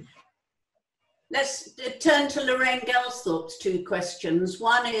 Let's turn to Lorraine Gelsthorpe's two questions.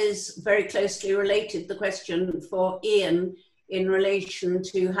 One is very closely related, the question for Ian, in relation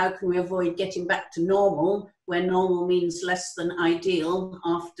to how can we avoid getting back to normal, where normal means less than ideal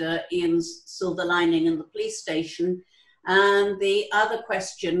after Ian's silver lining in the police station. And the other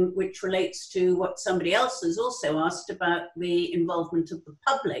question, which relates to what somebody else has also asked about the involvement of the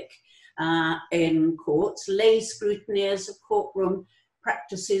public in courts, lay scrutiny as a courtroom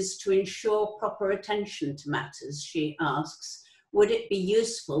practices to ensure proper attention to matters, she asks. Would it be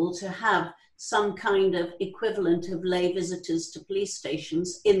useful to have some kind of equivalent of lay visitors to police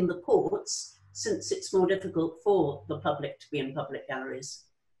stations in the courts, since it's more difficult for the public to be in public galleries?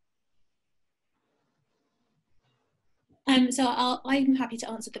 So I'm happy to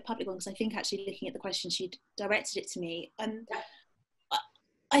answer the public one, because I think actually looking at the question, she directed it to me.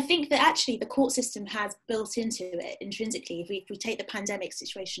 I think that actually the court system has built into it intrinsically, if we take the pandemic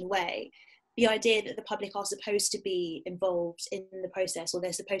situation away, the idea that the public are supposed to be involved in the process, or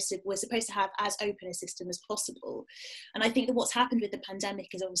we're supposed to have as open a system as possible. And I think that what's happened with the pandemic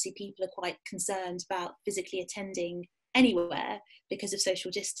is obviously people are quite concerned about physically attending anywhere because of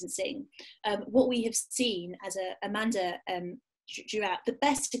social distancing. What we have seen, as Amanda drew out, the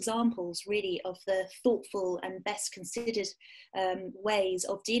best examples really of the thoughtful and best considered ways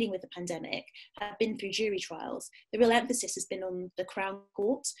of dealing with the pandemic have been through jury trials. The real emphasis has been on the Crown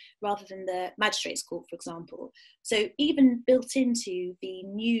Court rather than the Magistrates Court, for example. So even built into the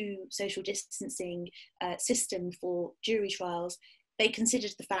new social distancing system for jury trials, they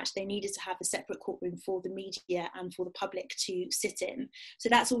considered the fact they needed to have a separate courtroom for the media and for the public to sit in. So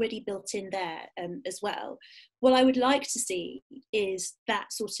that's already built in there as well. What I would like to see is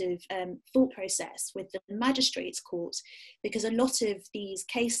that sort of thought process with the Magistrates Court, because a lot of these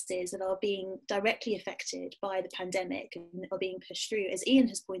cases that are being directly affected by the pandemic and are being pushed through, as Ian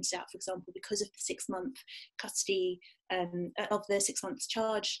has pointed out, for example, because of the 6-month custody of the 6 months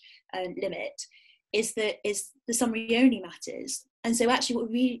charge limit, is the summary only matters. And so actually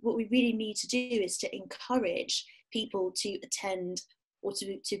what we really need to do is to encourage people to attend or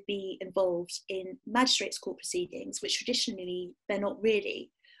to be involved in magistrates court proceedings, which traditionally they're not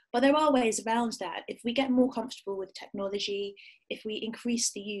really. But there are ways around that. If we get more comfortable with technology, if we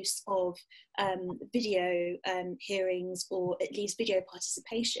increase the use of video hearings, or at least video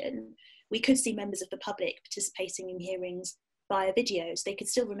participation, we could see members of the public participating in hearings via videos. They could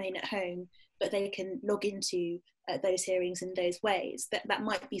still remain at home, but they can log into those hearings in those ways. That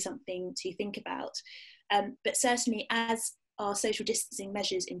might be something to think about. But certainly as our social distancing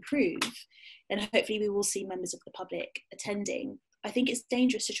measures improve, then hopefully we will see members of the public attending. I think it's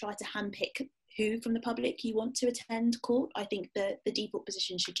dangerous to try to handpick who from the public you want to attend court. I think the default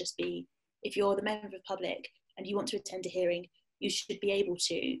position should just be, if you're the member of the public and you want to attend a hearing, you should be able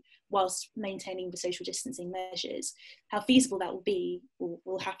to, whilst maintaining the social distancing measures. How feasible that will be,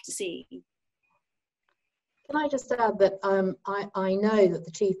 we'll have to see. Can I just add that I know that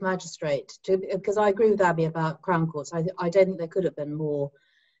the Chief Magistrate, because I agree with Abby about Crown Courts, I don't think there could have been more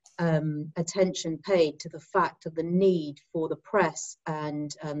attention paid to the fact of the need for the press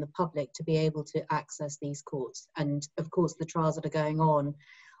and the public to be able to access these courts. And of course the trials that are going on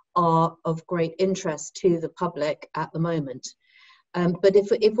are of great interest to the public at the moment. But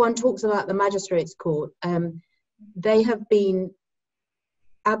if one talks about the Magistrates Court, they have been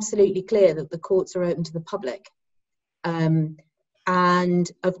absolutely clear that the courts are open to the public.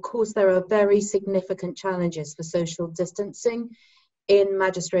 And of course there are very significant challenges for social distancing in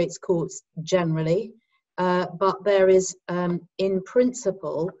magistrates courts generally, but there is in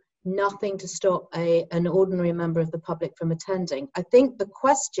principle nothing to stop an ordinary member of the public from attending. I think the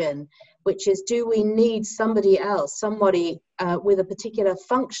question, which is, do we need somebody else, somebody with a particular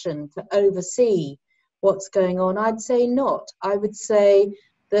function to oversee what's going on? I'd say not. I would say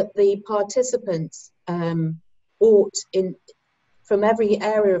that the participants ought, from every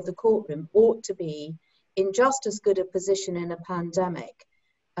area of the courtroom, ought to be in just as good a position in a pandemic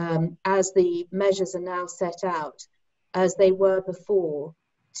as the measures are now set out as they were before,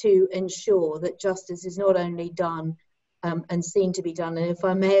 to ensure that justice is not only done and seen to be done, and if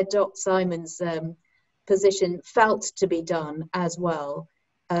I may adopt Simon's position, felt to be done as well,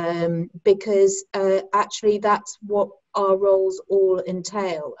 because actually that's what our roles all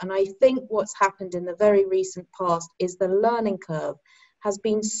entail. And I think what's happened in the very recent past is the learning curve has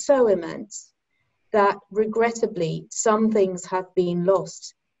been so immense that regrettably some things have been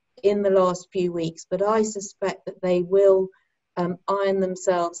lost in the last few weeks, but I suspect that they will iron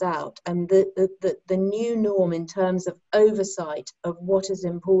themselves out, and the new norm in terms of oversight of what is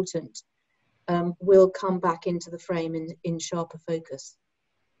important will come back into the frame in sharper focus.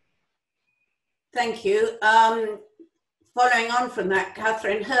 Thank you. Following on from that,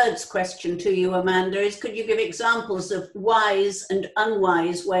 Catherine Hurd's question to you, Amanda, is could you give examples of wise and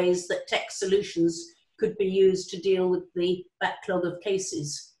unwise ways that tech solutions could be used to deal with the backlog of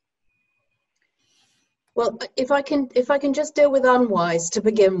cases? Well, if I can just deal with unwise to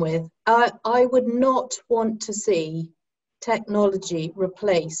begin with, I would not want to see technology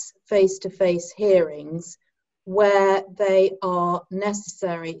replace face-to-face hearings where they are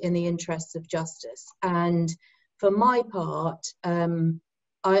necessary in the interests of justice. And for my part, I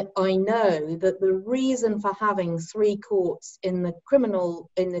know that the reason for having 3 courts in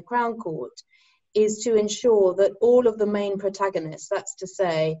the Crown Court is to ensure that all of the main protagonists, that's to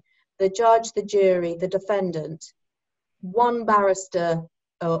say, the judge, the jury, the defendant, one barrister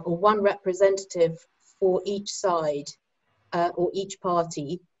or one representative for each side or each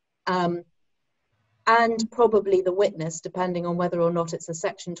party, and probably the witness, depending on whether or not it's a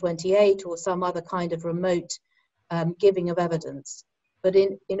Section 28 or some other kind of remote giving of evidence. But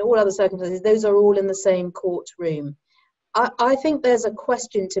in all other circumstances, those are all in the same courtroom. I think there's a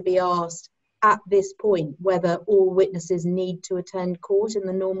question to be asked at this point whether all witnesses need to attend court in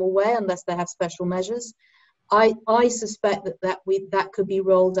the normal way unless they have special measures. I suspect that could be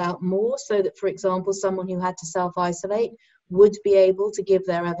rolled out more, so that, for example, someone who had to self-isolate would be able to give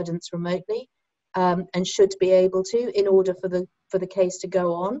their evidence remotely, and should be able to, in order for the case to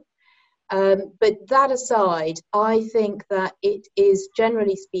go on. But that aside, I think that it is,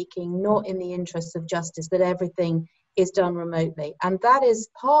 generally speaking, not in the interests of justice that everything is done remotely, and that is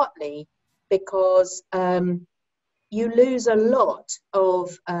partly because you lose a lot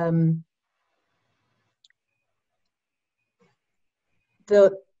of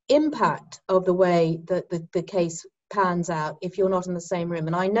the impact of the way that the case pans out if you're not in the same room.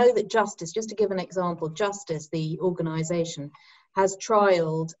 And I know that Justice, just to give an example, Justice, the organisation, has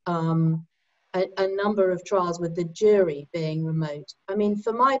trialled a number of trials with the jury being remote. I mean,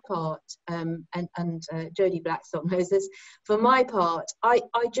 for my part, and Jodie Blackstock knows this, for my part, I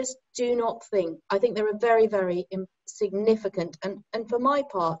just do not think, I think there are very, very significant and for my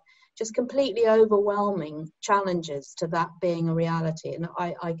part, just completely overwhelming challenges to that being a reality. And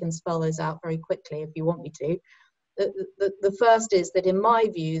I can spell those out very quickly if you want me to. The first is that, in my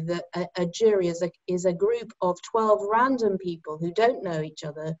view, that a jury is a group of 12 random people who don't know each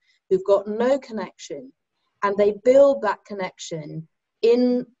other, who've got no connection, and they build that connection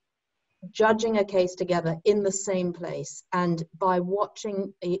in judging a case together in the same place, and by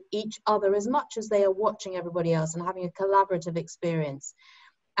watching each other as much as they are watching everybody else and having a collaborative experience.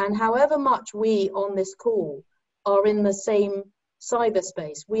 And however much we on this call are in the same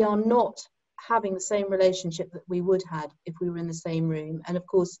cyberspace, we are not having the same relationship that we would have if we were in the same room. And of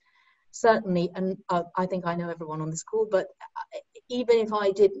course, certainly, and I think I know everyone on this call, but even if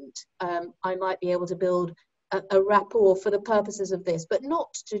I didn't, I might be able to build a rapport for the purposes of this, but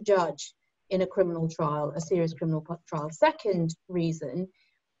not to judge in a criminal trial, a serious criminal trial. Second reason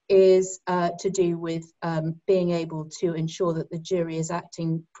is to do with being able to ensure that the jury is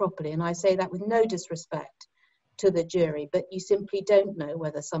acting properly. And I say that with no disrespect to the jury, but you simply don't know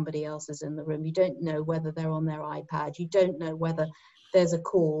whether somebody else is in the room. You don't know whether they're on their iPad. You don't know whether there's a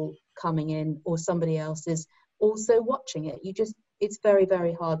call coming in or somebody else is also watching it. It's very,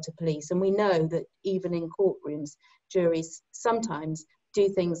 very hard to police. And we know that even in courtrooms, juries sometimes do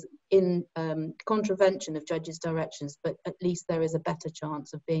things in contravention of judges' directions, but at least there is a better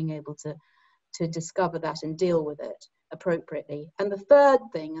chance of being able to discover that and deal with it appropriately. And the third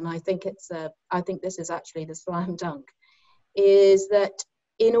thing, and I think this is actually the slam dunk, is that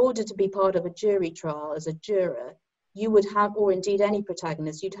in order to be part of a jury trial as a juror, you would have, or indeed any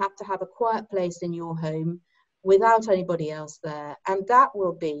protagonist, you'd have to have a quiet place in your home without anybody else there. And that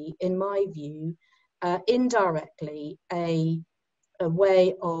will be, in my view, indirectly a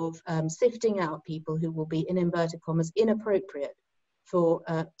way of sifting out people who will be, in inverted commas, inappropriate for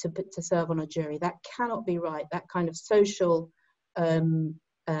to serve on a jury. That cannot be right. That kind of social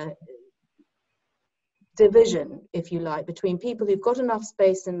division, if you like, between people who've got enough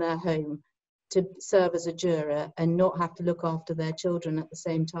space in their home to serve as a juror and not have to look after their children at the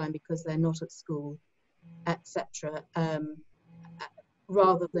same time because they're not at school, etc.,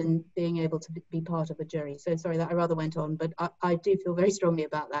 rather than being able to be part of a jury. So sorry that I rather went on, but I do feel very strongly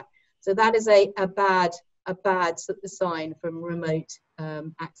about that. So that is a bad sign from remote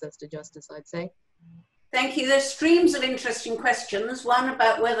access to justice, I'd say. Thank you. There's streams of interesting questions. One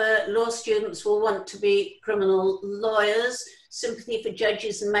about whether law students will want to be criminal lawyers, sympathy for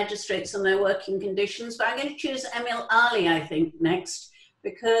judges and magistrates on their working conditions. But I'm going to choose Emil Ali, I think, next,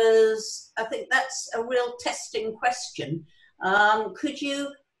 because I think that's a real testing question. Could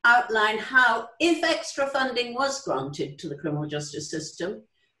you outline how, if extra funding was granted to the criminal justice system,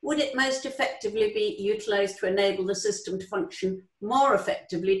 would it most effectively be utilised to enable the system to function more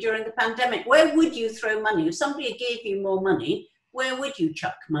effectively during the pandemic? Where would you throw money? If somebody gave you more money, where would you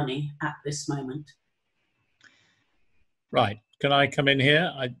chuck money at this moment? Right. Can I come in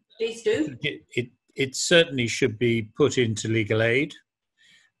here? Please do. It certainly should be put into legal aid.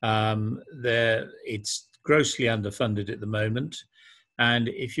 It's grossly underfunded at the moment. And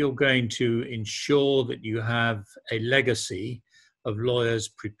if you're going to ensure that you have a legacy of lawyers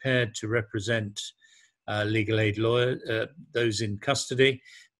prepared to represent legal aid those in custody,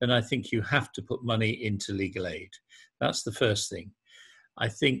 then I think you have to put money into legal aid. That's the first thing. I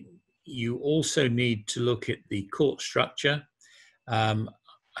think you also need to look at the court structure.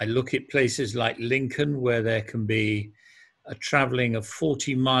 I look at places like Lincoln, where there can be a travelling of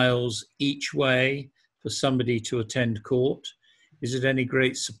 40 miles each way for somebody to attend court. Is it any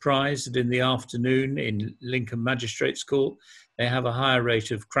great surprise that in the afternoon in Lincoln Magistrates Court, they have a higher rate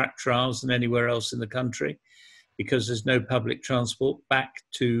of crack trials than anywhere else in the country because there's no public transport back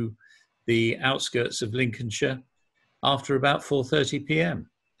to the outskirts of Lincolnshire after about 4:30 p.m.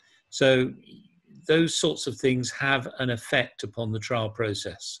 So those sorts of things have an effect upon the trial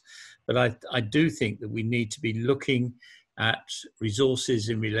process. But I do think that we need to be looking at resources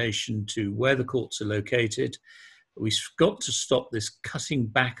in relation to where the courts are located. We've got to stop this cutting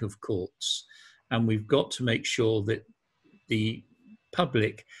back of courts, and we've got to make sure that the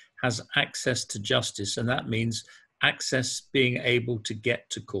public has access to justice, and that means access being able to get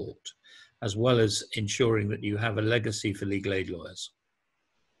to court, as well as ensuring that you have a legacy for legal aid lawyers.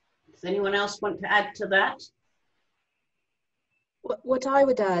 Does anyone else want to add to that? What I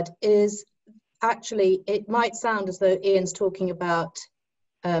would add is, actually, it might sound as though Ian's talking about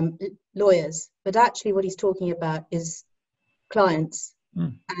lawyers, but actually what he's talking about is clients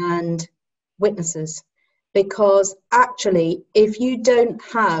and witnesses. Because actually, if you don't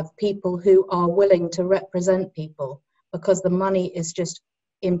have people who are willing to represent people because the money is just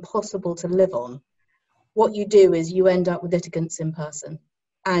impossible to live on, what you do is you end up with litigants in person,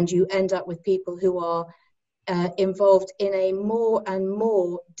 and you end up with people who are involved in a more and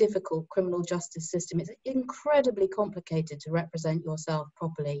more difficult criminal justice system. It's incredibly complicated to represent yourself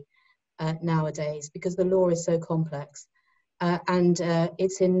properly nowadays because the law is so complex. And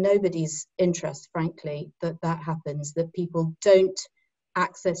it's in nobody's interest, frankly, that happens, that people don't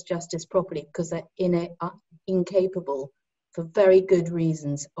access justice properly because they're incapable, for very good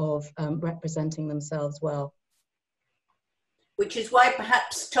reasons, of representing themselves well. Which is why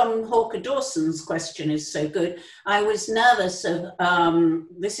perhaps Tom Hawker-Dawson's question is so good. I was nervous of,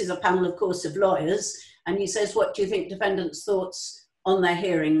 this is a panel, of course, of lawyers, and he says, what do you think defendants' thoughts on their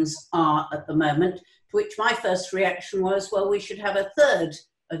hearings are at the moment? To which my first reaction was, well, we should have a third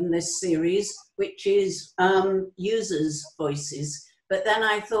in this series, which is users' voices. But then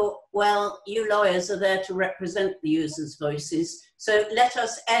I thought, well, you lawyers are there to represent the users' voices. So let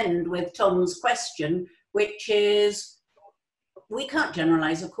us end with Tom's question, which is, we can't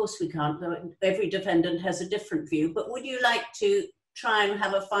generalize, of course we can't. Every defendant has a different view, but would you like to try and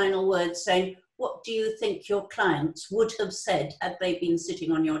have a final word saying, what do you think your clients would have said had they been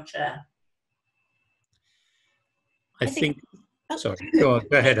sitting on your chair? I think sorry, go on,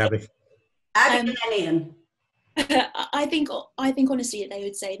 go ahead, Abby. Abby and Ian. I think honestly they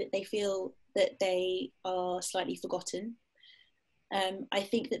would say that they feel that they are slightly forgotten. I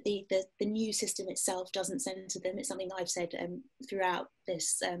think that the new system itself doesn't centre them. It's something that I've said throughout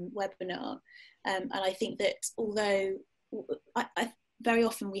this webinar. And I think that although I very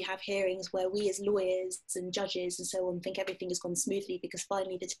often we have hearings where we as lawyers and judges and so on think everything has gone smoothly because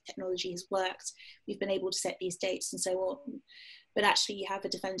finally the technology has worked, we've been able to set these dates and so on. but actually you have a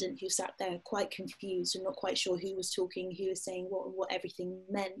defendant who sat there quite confused and not quite sure who was talking, who was saying what, and what everything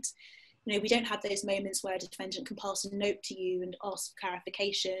meant. You know, we don't have those moments where a defendant can pass a note to you and ask for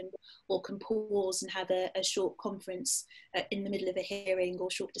clarification, or can pause and have a short conference in the middle of a hearing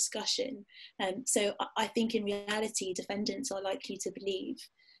or short discussion. So I think in reality, defendants are likely to believe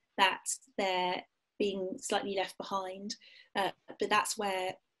that they're being slightly left behind. But that's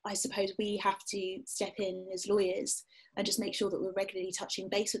where I suppose we have to step in as lawyers and just make sure that we're regularly touching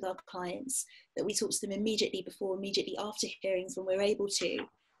base with our clients, that we talk to them immediately before, immediately after hearings when we're able to,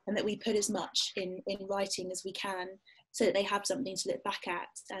 and that we put as much in writing as we can so that they have something to look back at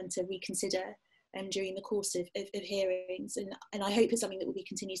and to reconsider during the course of hearings. And I hope it's something that we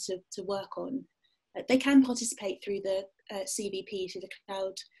continue to work on. They can participate through the CVP, through the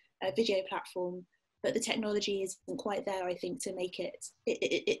cloud video platform, but the technology isn't quite there, I think, to make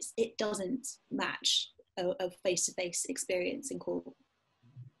it doesn't match a face-to-face experience in court.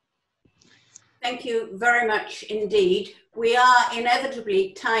 Thank you very much indeed. We are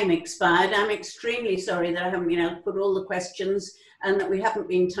inevitably time expired. I'm extremely sorry that I haven't been able to put all the questions and that we haven't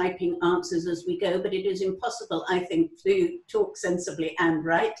been typing answers as we go, but it is impossible, I think, to talk sensibly and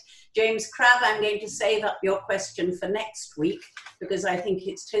write. James Crabb, I'm going to save up your question for next week because I think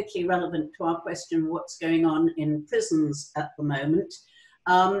it's totally relevant to our question of what's going on in prisons at the moment.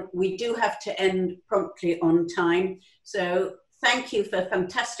 We do have to end promptly on time, so thank you for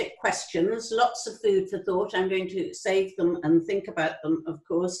fantastic questions, lots of food for thought. I'm going to save them and think about them, of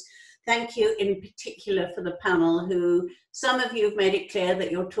course. Thank you in particular for the panel who, some of you have made it clear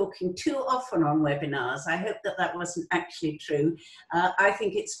that you're talking too often on webinars. I hope that that wasn't actually true. I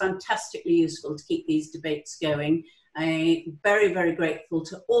think it's fantastically useful to keep these debates going. I'm very, very grateful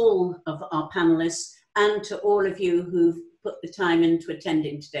to all of our panelists and to all of you who've put the time into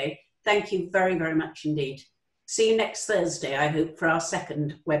attending today. Thank you very, very much indeed. See you next Thursday, I hope, for our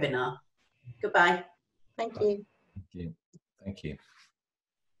second webinar. Goodbye. Thank you. Thank you. Thank you.